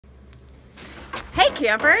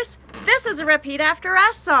campers. This is a repeat after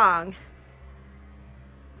us song.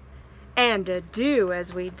 And a do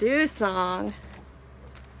as we do song.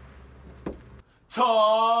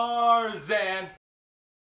 Tarzan,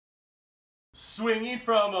 swinging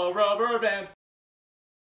from a rubber band,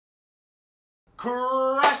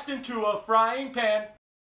 crashed into a frying pan.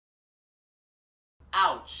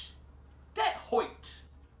 Ouch, that hoit.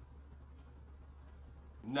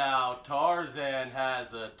 Now Tarzan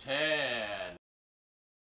has a tan,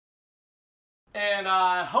 and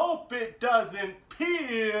I hope it doesn't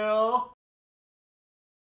peel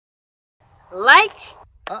Like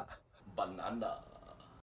banana.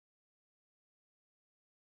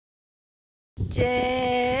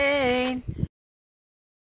 Jane,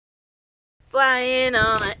 flying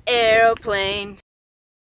on an aeroplane,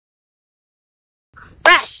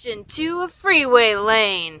 crashed into a freeway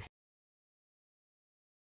lane.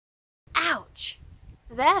 Ouch,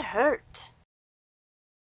 that hurt.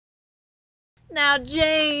 Now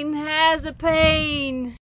Jane has a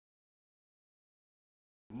pain.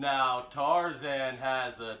 Now Tarzan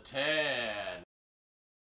has a tan,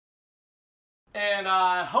 and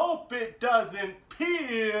I hope it doesn't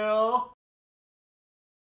peel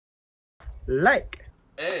like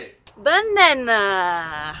a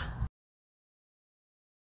Banana.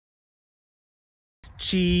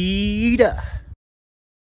 cheetah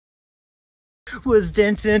was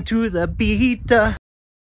dancing to the beat,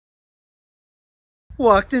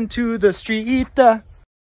 walked into the street.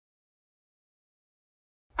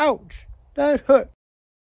 Ouch, that hurt.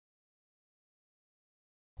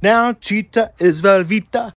 Now cheetah is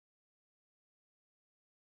Velveeta.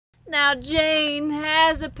 Now Jane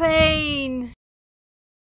has a pain.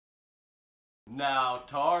 Now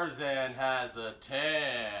Tarzan has a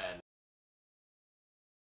tan,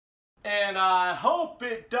 and I hope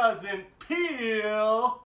it doesn't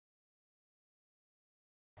peel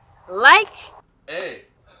Like a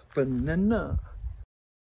Banana.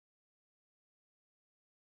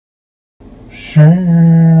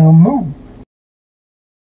 Shamu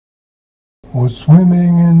was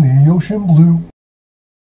swimming in the ocean blue,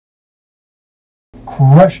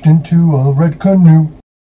 crashed into a red canoe.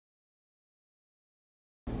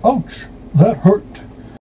 Ouch, that hurt.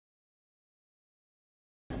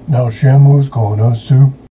 Now Shamu's gonna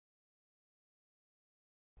sue.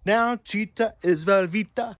 Now cheetah is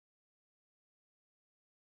Velveeta.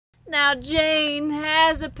 now Jane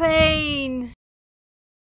has a pain.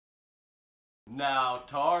 Now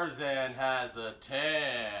Tarzan has a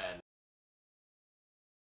tan,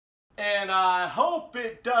 and I hope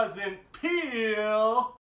it doesn't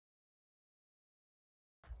peel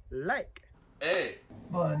Like a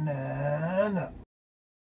Banana.